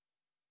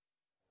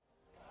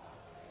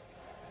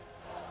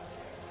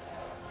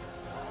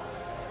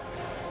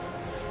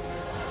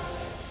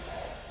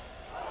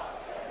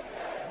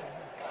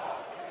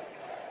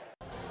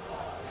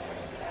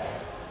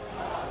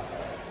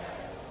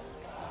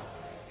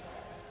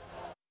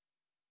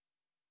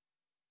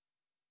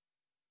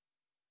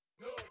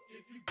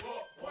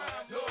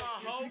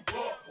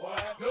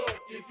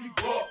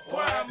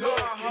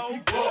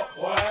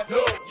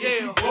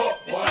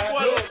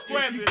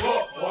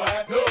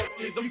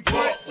if you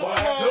buck,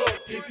 duck,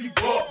 if you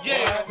buck,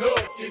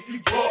 duck, if you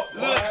buck,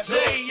 Lil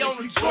J on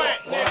the track,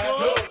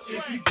 nigga.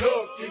 If you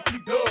duck, if you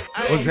duck.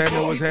 What's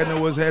happening? What's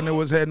happening? What's happening?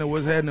 What's happening?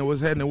 What's happening?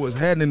 What's happening? What's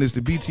happening? It's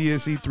the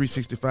BTSC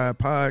 365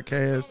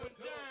 podcast,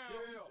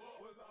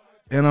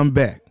 and I'm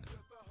back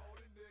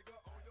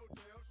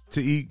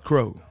to eat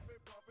crow.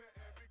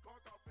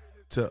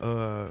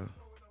 To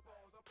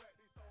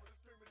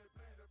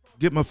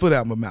get my foot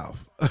out my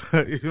mouth.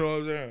 You know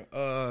what I'm saying?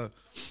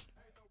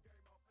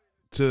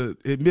 To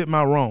admit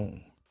my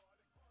wrong.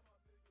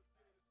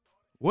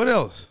 What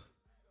else?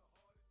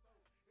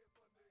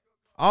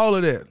 All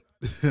of that.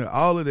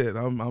 All of that.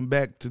 I'm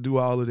back to do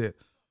all of that.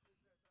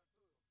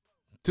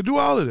 To do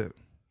all of that.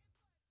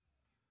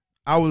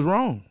 I was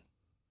wrong.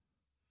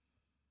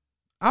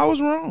 I was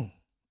wrong.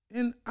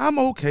 And I'm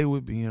okay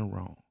with being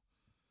wrong.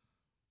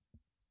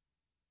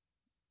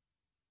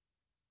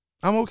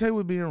 I'm okay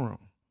with being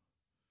wrong.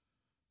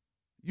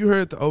 You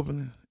heard the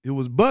opening. It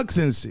was Bucks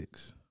in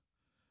 6.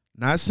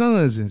 Not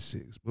Suns in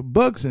 6, but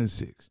Bucks in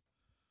 6.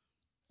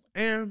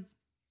 And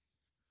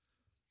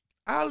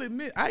I'll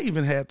admit, I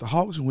even had the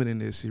Hawks winning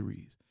this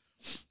series.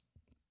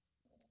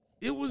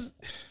 It was,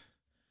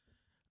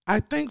 I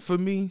think for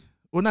me,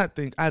 well, not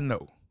think, I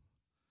know.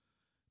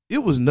 It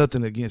was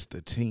nothing against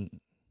the team.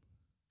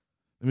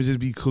 Let me just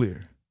be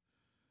clear.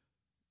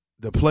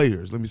 The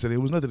players, let me say,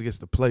 it was nothing against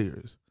the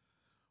players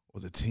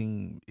or the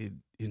team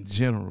in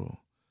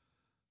general.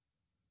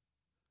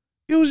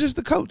 It was just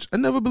the coach. I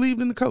never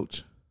believed in the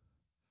coach.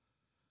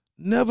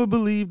 Never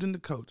believed in the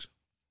coach.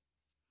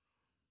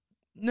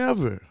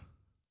 Never.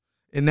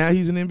 And now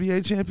he's an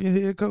NBA champion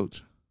head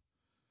coach.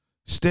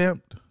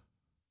 Stamped.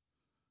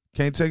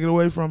 Can't take it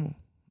away from him.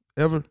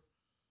 Ever.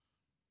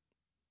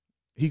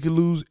 He could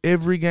lose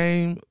every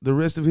game the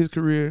rest of his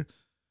career,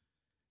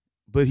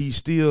 but he's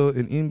still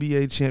an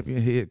NBA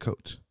champion head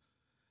coach.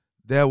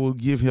 That will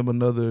give him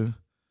another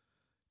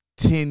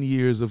 10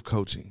 years of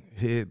coaching,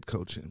 head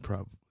coaching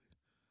probably.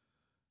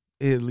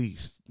 At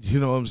least. You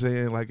know what I'm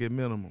saying? Like at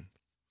minimum.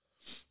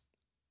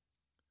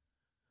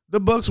 The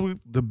Bucks were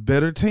the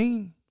better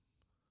team.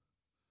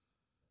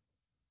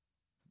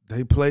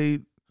 They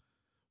played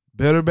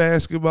better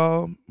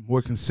basketball,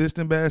 more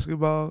consistent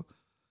basketball,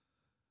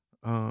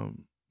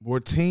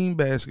 more team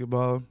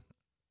basketball,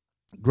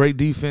 great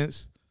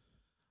defense,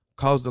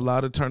 caused a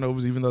lot of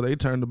turnovers, even though they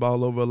turned the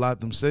ball over a lot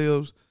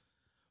themselves.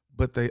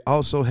 But they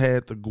also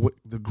had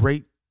the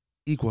great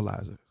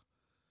equalizer,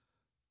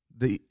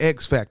 the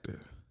X factor,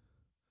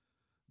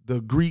 the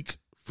Greek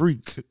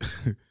freak,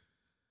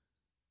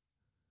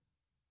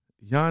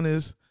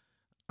 Giannis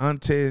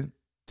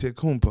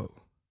Antetokounmpo.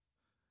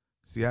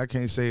 See, I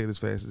can't say it as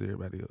fast as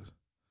everybody else.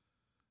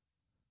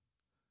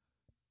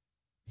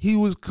 He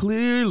was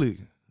clearly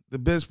the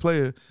best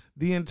player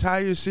the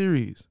entire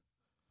series.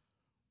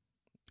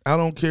 I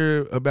don't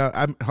care about,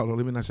 hold on,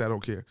 let me not say I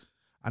don't care.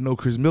 I know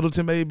Chris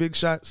Middleton made big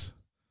shots.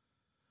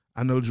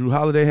 I know Drew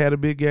Holiday had a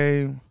big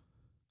game.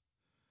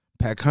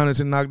 Pat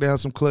Connaughton knocked down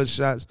some clutch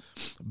shots.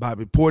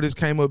 Bobby Portis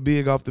came up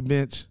big off the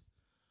bench.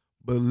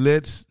 But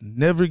let's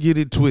never get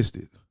it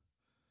twisted.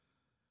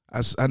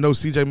 I know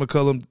CJ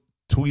McCollum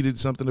tweeted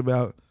something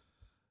about,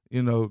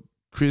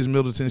 Chris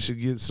Middleton should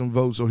get some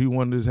votes, or he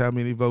wonders how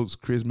many votes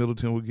Chris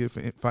Middleton would get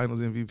for Finals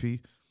MVP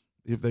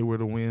if they were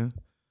to win.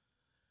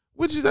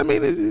 Which is,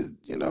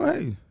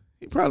 hey,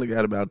 he probably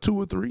got about 2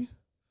 or 3,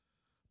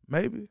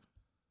 maybe.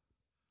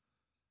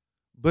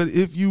 But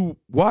if you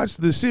watch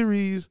the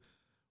series,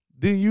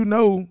 then you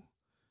know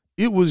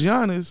it was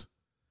Giannis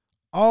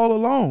all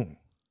along.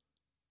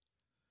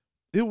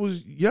 It was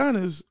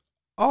Giannis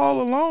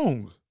all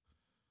along.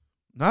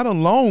 Not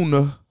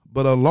alone,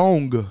 but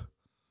along.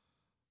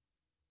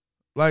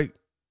 Like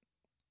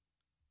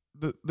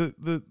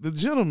the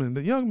gentleman,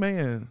 the young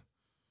man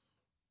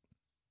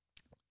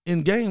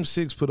in game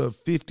 6 put up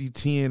 50,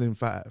 10, and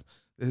 5.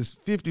 There's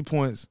 50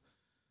 points,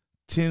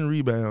 10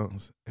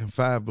 rebounds, and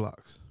 5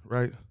 blocks,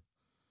 right?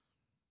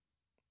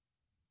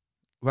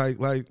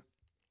 Like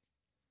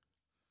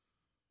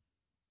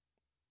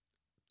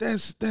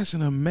that's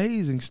an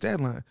amazing stat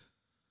line.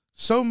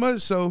 So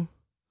much so,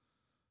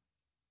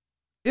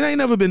 it ain't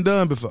never been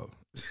done before.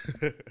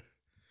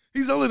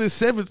 He's only the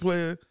 7th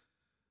player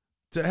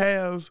to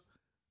have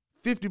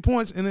 50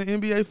 points in an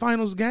NBA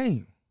Finals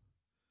game.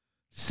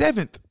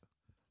 7th.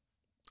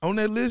 On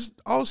that list,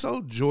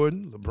 also,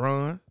 Jordan,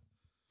 LeBron.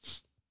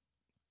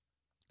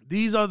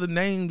 These are the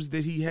names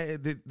that he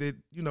had that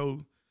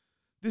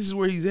this is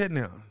where he's at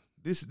now.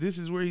 This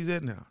is where he's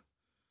at now.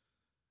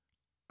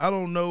 I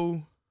don't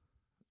know,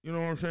 you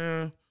know what I'm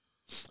saying?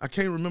 I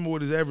can't remember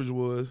what his average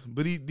was,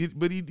 but he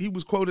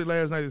was quoted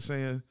last night as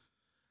saying,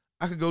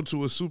 I could go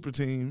to a super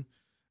team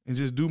and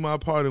just do my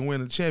part and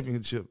win a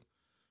championship,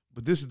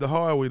 but this is the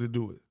hard way to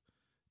do it.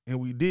 And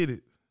we did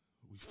it.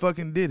 We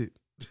fucking did it.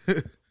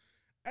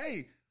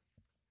 Hey,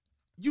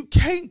 you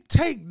can't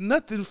take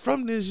nothing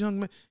from this young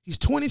man. He's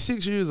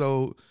 26 years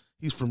old.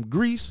 He's from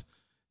Greece.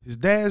 His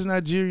dad's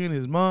Nigerian.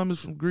 His mom is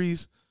from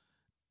Greece.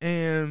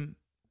 And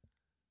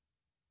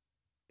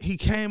he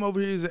came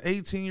over here as an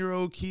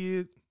 18-year-old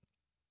kid.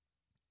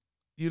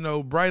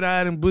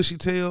 bright-eyed and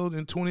bushy-tailed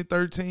in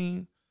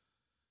 2013.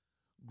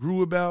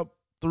 Grew about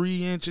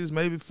 3 inches,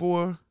 maybe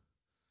 4.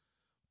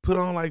 Put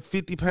on like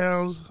 50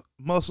 pounds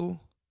muscle.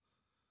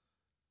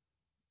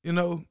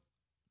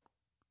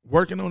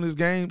 Working on his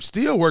game.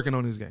 Still working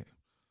on his game.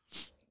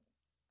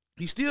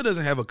 He still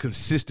doesn't have a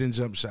consistent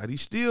jump shot. He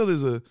still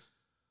is a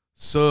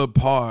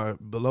subpar,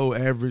 below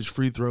average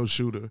free throw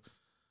shooter.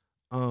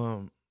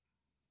 But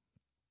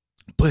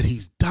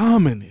he's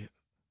dominant.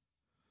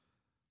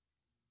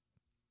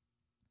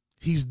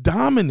 He's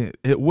dominant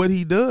at what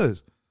he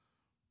does.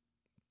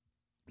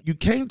 You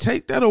can't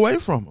take that away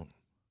from him.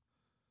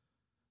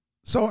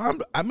 So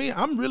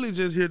I'm really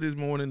just here this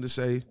morning to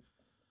say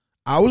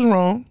I was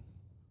wrong.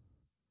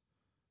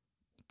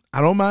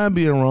 I don't mind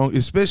being wrong,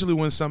 especially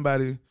when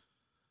somebody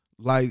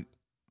like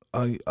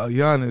a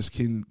Giannis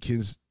can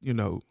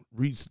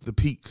reach the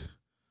peak,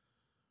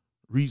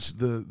 reach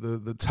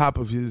the top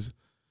of his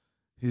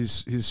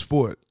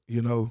sport.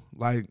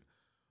 Like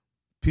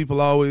people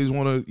always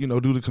want to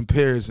do the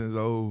comparisons.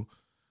 Oh,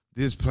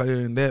 this player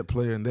and that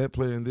player and that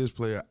player and this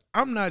player.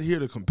 I'm not here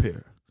to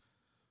compare.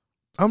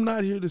 I'm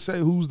not here to say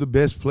who's the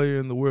best player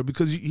in the world,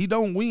 because he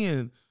don't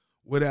win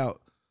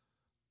without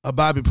a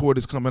Bobby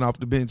Portis coming off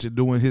the bench and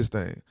doing his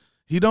thing.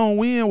 He don't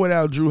win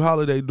without Drew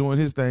Holiday doing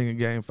his thing in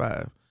Game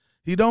 5.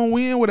 He don't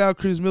win without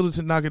Chris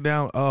Middleton knocking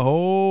down a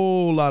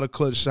whole lot of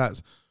clutch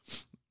shots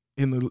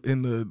in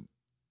the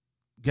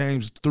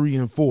games 3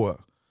 and 4.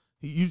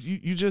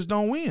 You just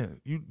don't win.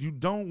 You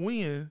don't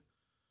win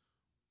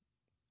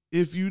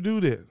if you do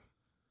that.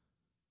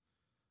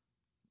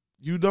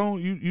 You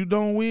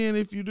don't win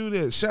if you do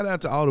that. Shout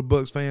out to all the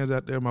Bucks fans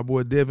out there. My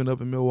boy Devin up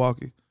in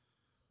Milwaukee.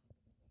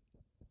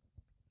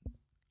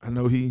 I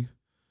know he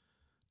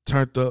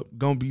turned up,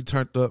 gonna be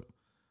turned up.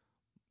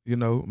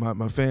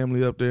 My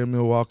family up there in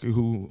Milwaukee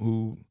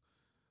who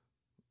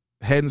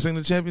hadn't seen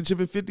the championship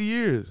in 50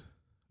 years,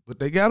 but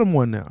they got him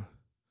one now.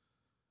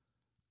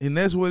 And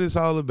that's what it's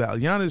all about.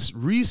 Giannis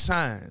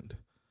re-signed.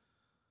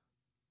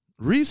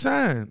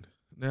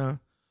 Now,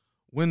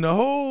 when the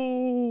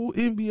whole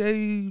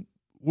NBA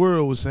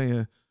world was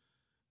saying,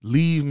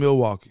 leave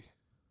Milwaukee.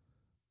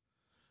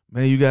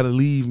 Man, you got to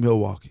leave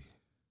Milwaukee.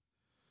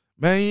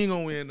 Man, you ain't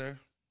going to win there.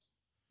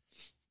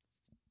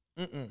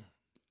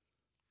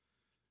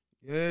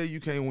 Yeah, you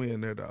can't win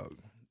there, dog.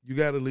 You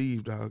got to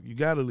leave, dog. You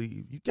got to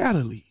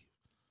leave.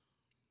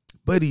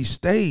 But he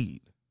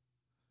stayed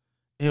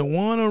and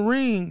won a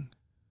ring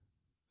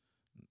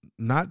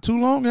not too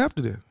long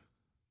after that.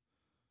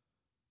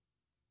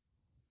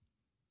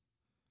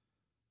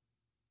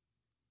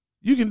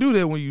 You can do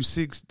that when you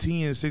 6'10",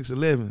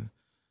 6'11",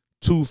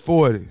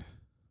 240.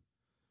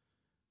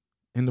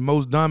 And the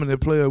most dominant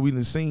player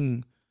we've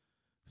seen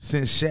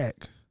since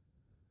Shaq.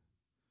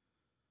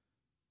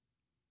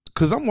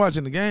 Because I'm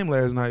watching the game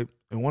last night,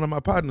 and one of my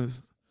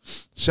partners,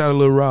 shout out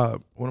Lil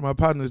Rob, one of my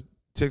partners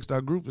texted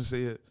our group and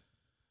said,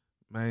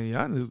 man,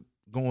 Giannis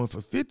going for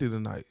 50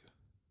 tonight.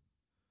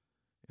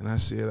 And I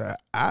said,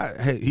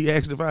 he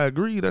asked if I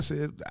agreed. I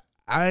said,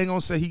 I ain't going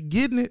to say he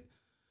getting it,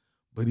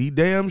 but he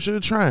damn sure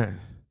trying.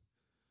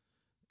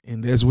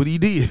 And that's what he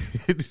did.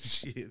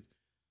 Shit.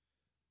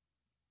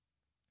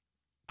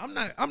 I'm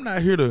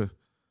not here to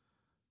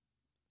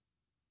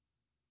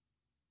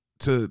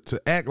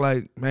act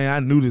like, man, I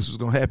knew this was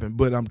gonna happen.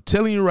 But I'm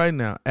telling you right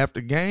now,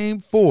 after Game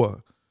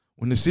 4,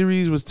 when the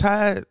series was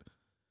tied,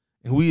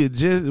 and we had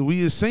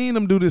seen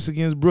them do this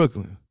against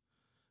Brooklyn,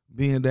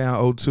 being down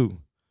 0-2.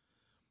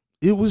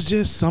 It was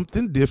just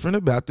something different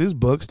about this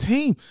Bucks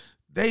team.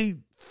 They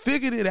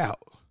figured it out.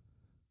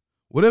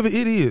 Whatever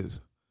it is.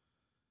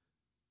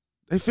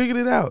 They figured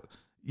it out.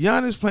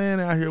 Giannis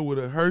playing out here with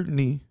a hurt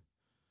knee.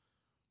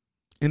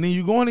 And then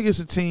you're going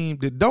against a team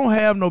that don't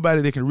have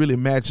nobody that can really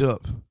match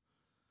up.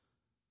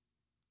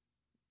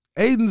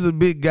 Aiden's a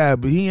big guy,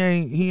 but he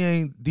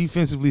ain't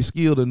defensively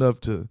skilled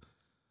enough to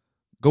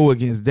go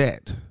against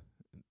that.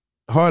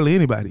 Hardly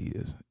anybody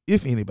is,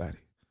 if anybody.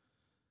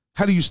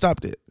 How do you stop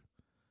that?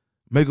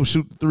 Make them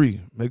shoot the 3.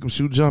 Make them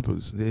shoot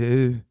jumpers.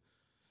 Yeah.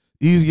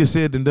 Easier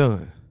said than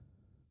done.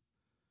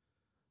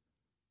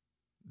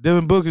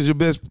 Devin Booker is your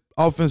best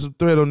offensive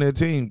threat on that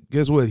team.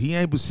 Guess what? He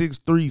ain't but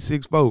 6'3",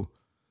 6'4",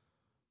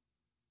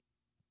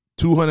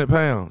 200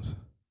 pounds.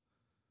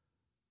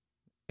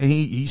 And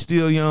he's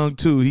still young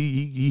too.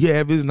 He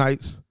have his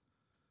nights.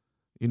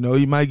 He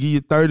might give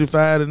you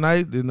 35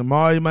 tonight, then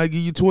tomorrow he might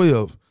give you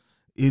 12.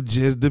 It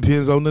just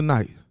depends on the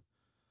night.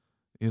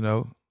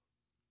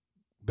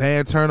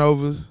 Bad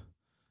turnovers,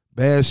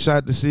 bad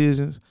shot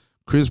decisions.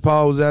 Chris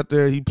Paul was out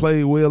there. He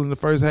played well in the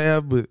first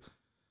half, but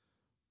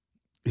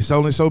it's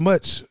only so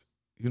much.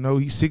 He's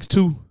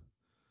 6'2".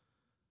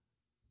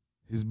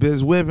 His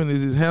best weapon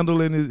is his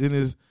handle and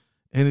his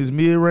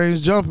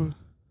mid-range jumper.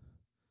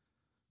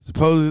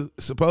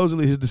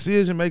 Supposedly his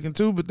decision making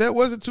too, but that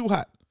wasn't too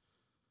hot.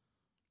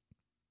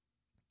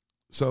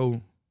 So,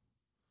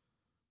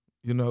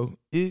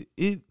 it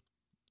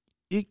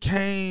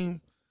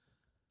came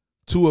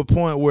to a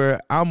point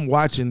where I'm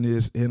watching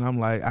this and I'm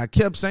like, I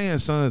kept saying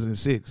Suns in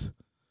 6.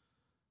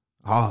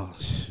 Oh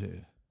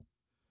shit.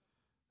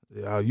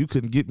 You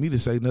couldn't get me to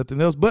say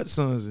nothing else but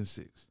Suns in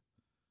 6.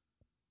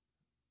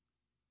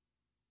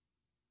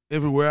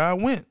 Everywhere I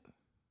went,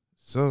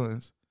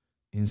 Suns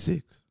in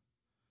 6.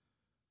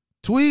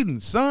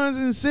 Tweeting, Suns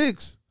in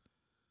 6.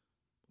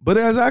 But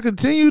as I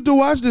continued to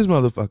watch this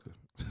motherfucker,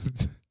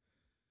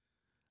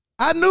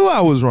 I knew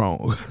I was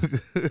wrong.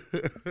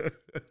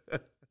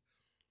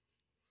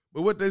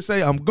 But what they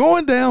say, I'm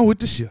going down with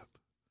the ship.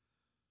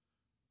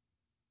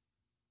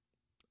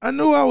 I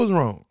knew I was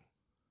wrong.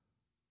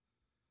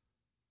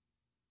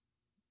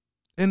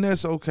 And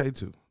that's okay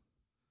too.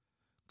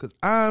 Because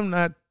I'm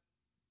not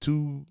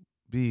too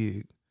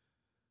big,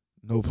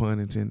 no pun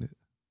intended,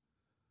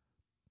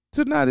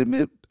 to not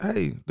admit,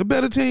 hey, the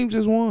better team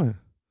just won.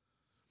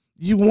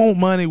 You want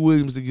Monty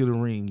Williams to get a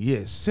ring.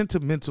 Yes,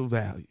 sentimental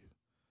value.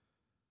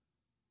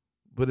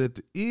 But at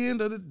the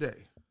end of the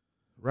day,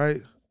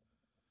 right?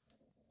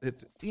 At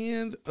the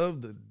end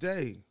of the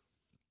day,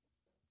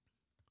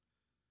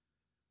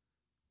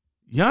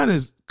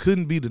 Giannis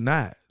couldn't be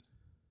denied.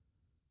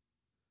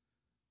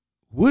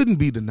 Wouldn't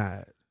be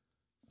denied.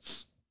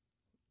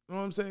 You know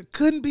what I'm saying?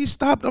 Couldn't be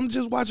stopped. I'm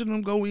just watching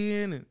them go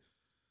in and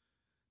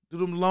do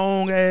them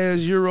long-ass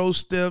Euro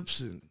steps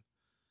and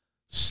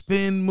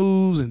spin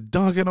moves and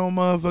dunking on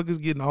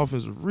motherfuckers, getting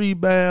offensive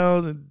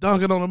rebounds and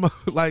dunking on them.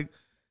 Like,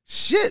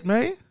 shit,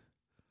 man.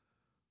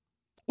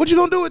 What you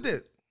gonna do with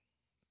that?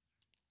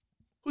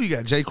 Who you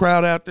got, Jay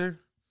Crowd out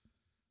there?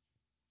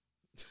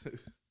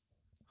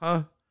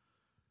 Huh?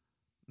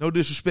 No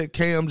disrespect,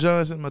 Cam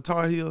Johnson, my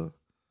Tar Heel.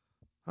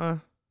 Huh?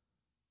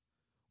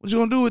 What you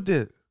gonna do with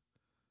that?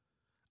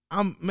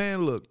 I'm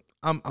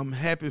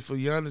happy for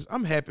Giannis.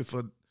 I'm happy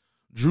for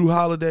Drew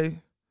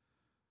Holiday.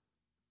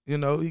 You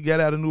know, he got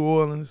out of New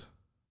Orleans.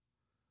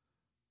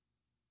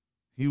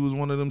 He was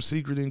one of them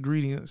secret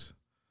ingredients.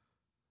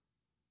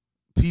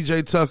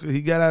 PJ Tucker,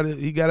 he got out of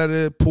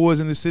that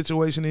poisonous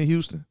situation in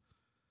Houston.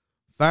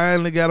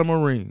 Finally got him a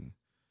ring.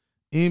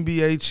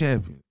 NBA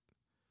champion.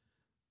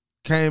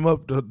 Came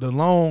up the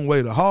long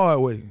way, the hard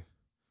way.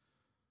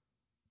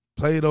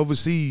 Played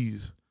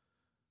overseas.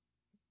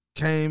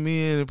 Came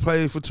in and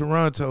played for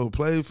Toronto,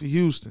 played for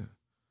Houston,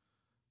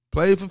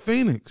 played for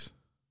Phoenix.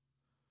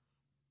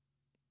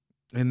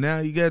 And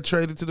now he got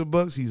traded to the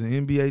Bucks. He's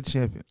an NBA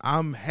champion.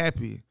 I'm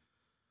happy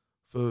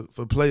for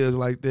players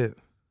like that.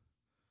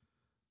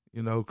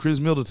 You know,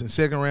 Chris Middleton,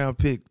 2nd-round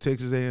pick,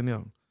 Texas A&M.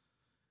 Him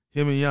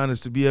and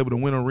Giannis to be able to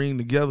win a ring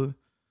together,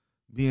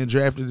 being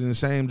drafted in the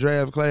same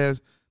draft class,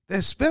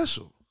 that's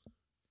special.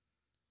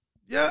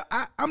 Yeah,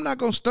 I'm not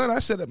going to stutter. I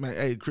said, man,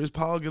 hey, Chris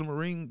Paul get him a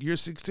ring year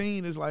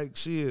 16 is like,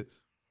 shit,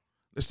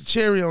 that's the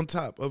cherry on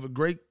top of a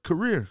great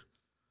career.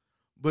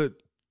 But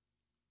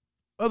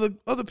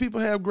other people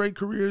have great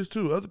careers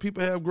too. Other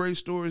people have great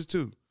stories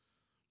too.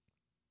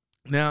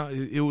 Now,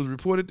 it was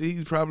reported that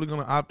he's probably going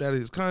to opt out of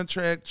his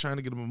contract, trying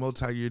to get him a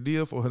multi-year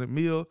deal for $100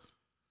 million.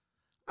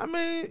 I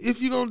mean,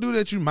 if you're going to do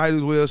that, you might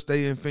as well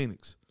stay in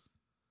Phoenix.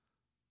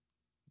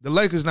 The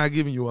Lakers not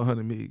giving you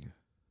 $100 million.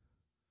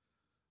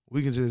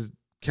 We can just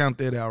count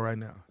that out right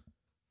now.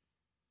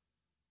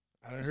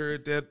 I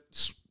heard that,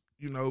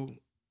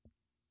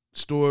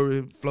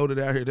 story floated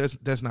out here.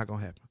 That's not going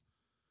to happen.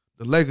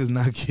 The Lakers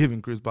not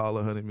giving Chris Paul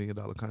a $100 million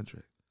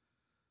contract.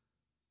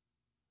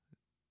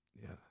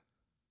 Yeah.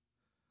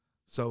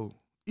 So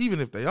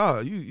even if they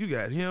are, you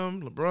got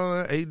him,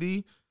 LeBron,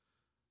 AD.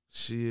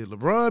 Shit,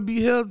 LeBron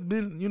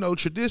been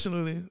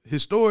traditionally,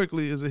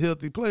 historically is a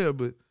healthy player,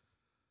 but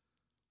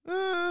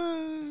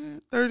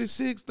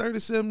 36,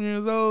 37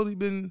 years old. He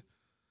done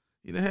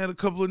had a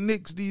couple of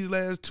nicks these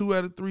last 2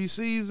 out of 3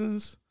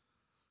 seasons.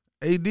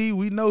 AD,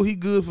 we know he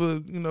good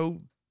for,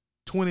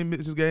 20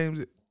 minutes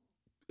games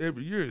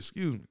every year,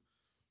 excuse me.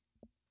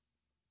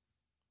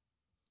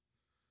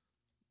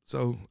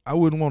 So I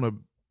wouldn't want to,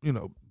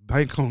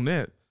 bank on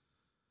that.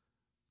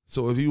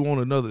 So if you want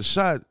another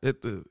shot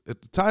at the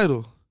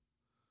title,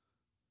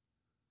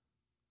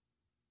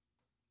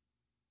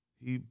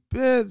 he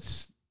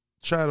best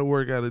try to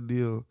work out a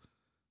deal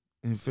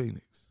in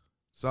Phoenix.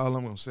 That's all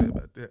I'm gonna say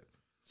about that.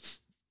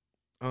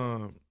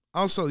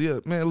 Also, yeah,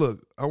 man,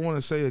 look, I want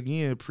to say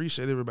again,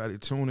 appreciate everybody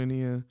tuning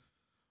in.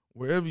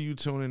 Wherever you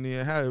tuning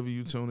in, however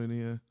you tuning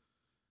in,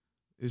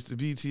 it's the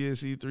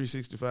BTSE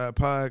 365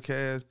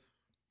 podcast.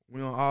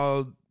 We on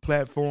all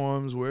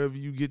platforms, wherever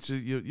you get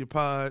your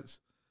pods.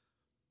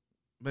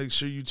 Make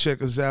sure you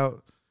check us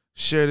out.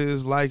 Share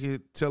this, like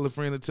it, tell a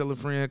friend to tell a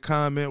friend,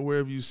 comment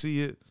wherever you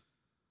see it.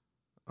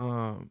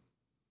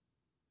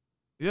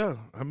 Yeah,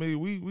 I mean,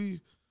 we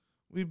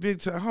big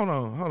time. Hold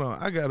on.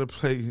 I gotta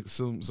play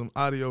some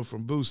audio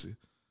from Boosie,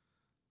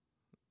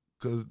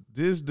 cause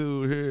this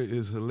dude here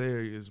is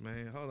hilarious,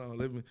 man. Hold on,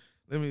 let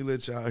me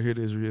let y'all hear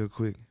this real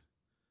quick.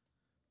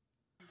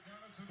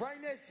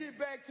 Bring that shit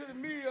back to the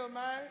mill,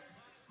 man.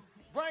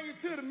 Bring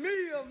it to the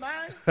mill,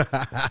 man.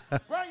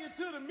 Bring it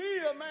to the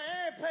mill, man,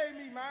 and pay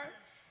me, man.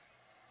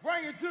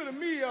 Bring it to the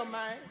mill,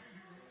 man.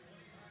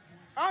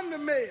 I'm the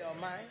mayor,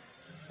 man.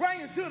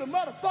 Bring it to the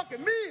motherfucking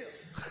mill.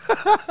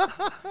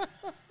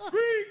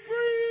 Free.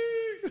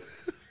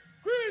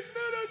 Chris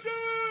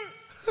Middleton.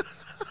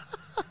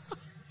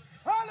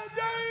 Holiday.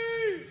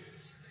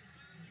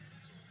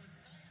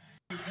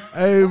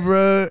 Hey,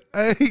 bro.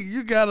 Hey,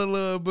 you gotta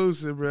love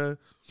Boosie, bro.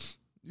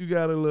 You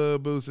gotta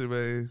love Boosie,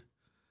 man.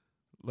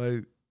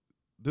 Like,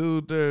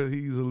 dude, there,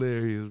 he's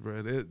hilarious,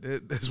 bro.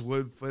 That's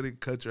one funny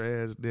country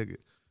ass nigga.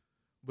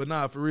 But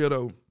nah, for real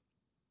though,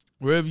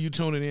 wherever you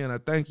tuning in, I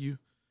thank you.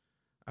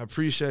 I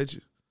appreciate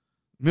you.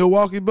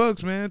 Milwaukee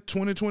Bucks, man,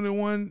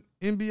 2021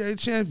 NBA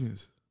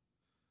champions.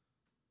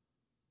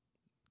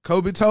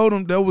 Kobe told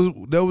him that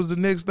was the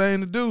next thing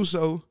to do.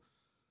 So,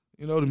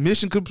 you know, the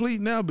mission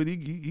complete now. But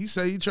he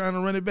said he trying to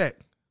run it back.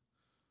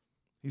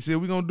 He said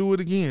we're gonna do it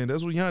again.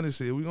 That's what Giannis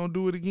said. We're gonna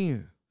do it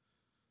again.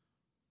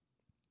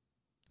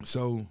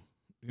 So,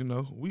 you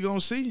know, we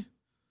gonna see.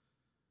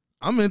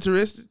 I'm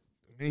interested.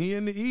 I mean, he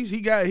in the East.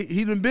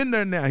 He done been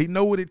there now. He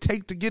know what it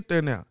take to get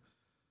there now.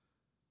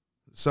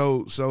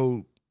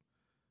 So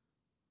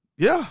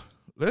yeah,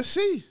 let's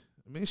see.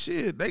 I mean,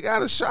 shit, they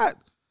got a shot.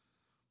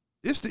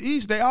 It's the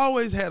East. They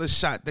always had a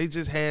shot. They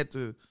just had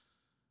to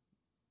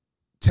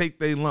take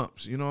their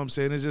lumps. You know what I'm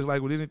saying? It's just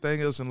like with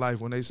anything else in life.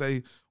 When they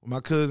say, when my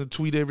cousin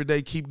tweet every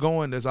day, keep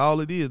going, that's all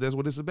it is. That's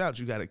what it's about.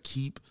 You got to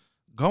keep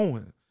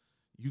going.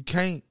 You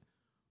can't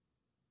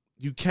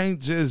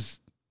just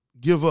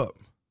give up.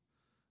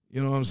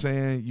 You know what I'm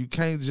saying? You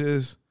can't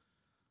just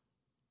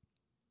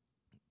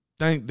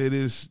think that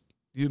it's,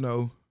 you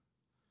know,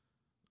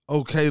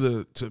 okay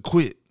to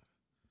quit.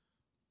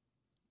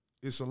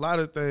 It's a lot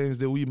of things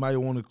that we might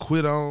want to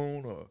quit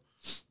on, or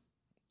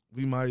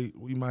we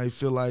might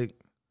feel like,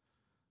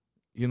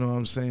 you know what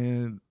I'm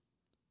saying,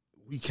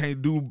 we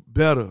can't do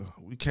better.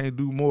 We can't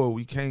do more.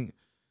 We can't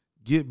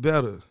get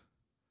better.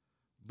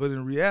 But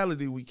in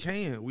reality, we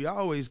can. We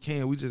always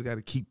can. We just got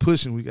to keep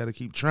pushing. We got to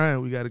keep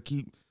trying. We got to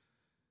keep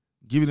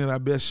giving it our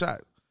best shot.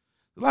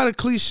 A lot of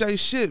cliche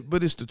shit,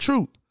 but it's the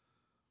truth.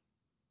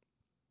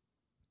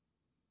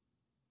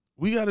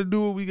 We got to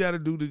do what we got to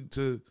do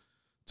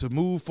to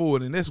move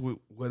forward, and that's with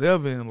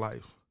whatever in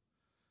life.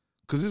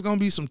 Because it's going to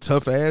be some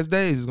tough-ass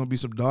days. It's going to be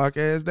some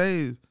dark-ass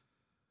days.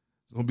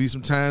 It's going to be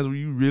some times where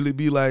you really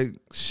be like,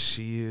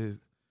 shit,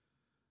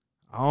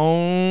 I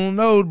don't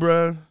know,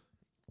 bruh.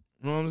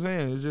 You know what I'm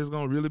saying? It's just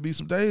going to really be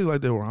some days like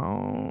that where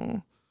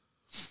I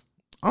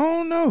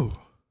don't know.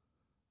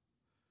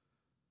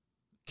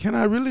 Can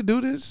I really do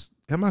this?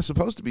 Am I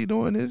supposed to be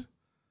doing this?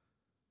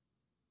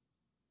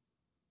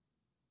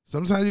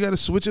 Sometimes you got to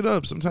switch it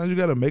up. Sometimes you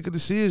got to make a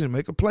decision,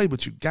 make a play,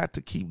 but you got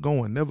to keep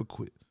going. Never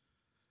quit.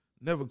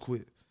 Never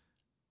quit.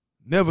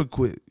 Never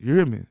quit. You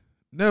hear me?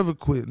 Never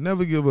quit.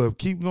 Never give up.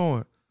 Keep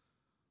going.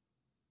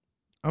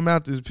 I'm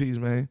out this piece,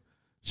 man.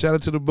 Shout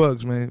out to the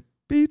Bucks, man.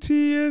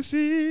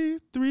 BTSE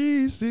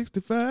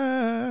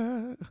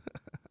 365.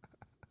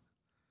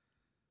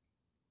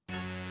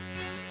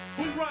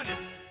 Who run it?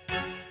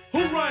 Who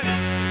run it?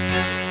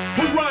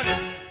 Who run it?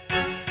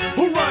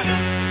 Who run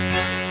it?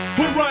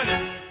 Who run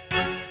it?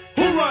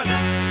 Who run it?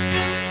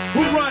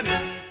 Who run it?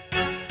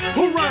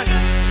 Who run it?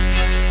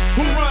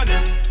 Who run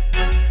it?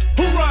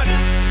 Who run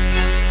it?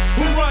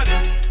 Who run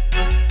it?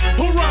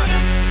 Who run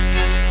it?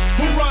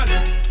 Who run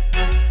it?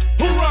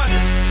 Who run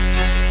it?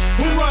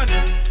 Who run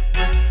it?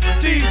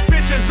 These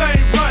bitches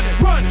ain't running.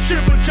 Run,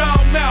 shit with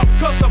y'all mouth,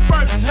 cause the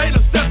first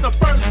hater step the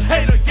first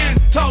hater getting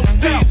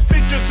toast. These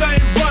bitches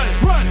ain't running.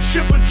 Run,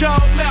 shit with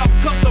y'all mouth,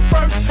 cause the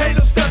first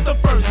hater step the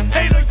first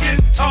hater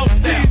getting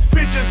toast. These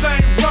bitches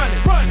ain't running.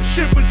 Run,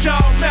 shit with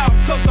y'all mouth,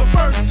 cause the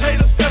first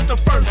hater step the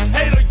first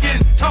hater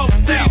getting toast.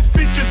 These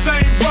bitches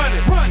ain't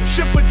running. Run,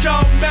 shit with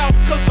y'all mouth,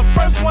 cause the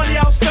first one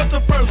y'all step the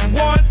first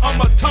one.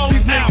 I'ma toast.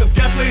 These niggas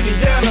got plenty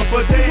hammer,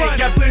 but they ain't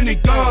got plenty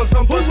guns.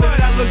 Some pussy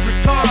that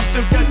luxury cars,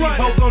 still got these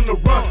hoes on the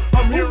run.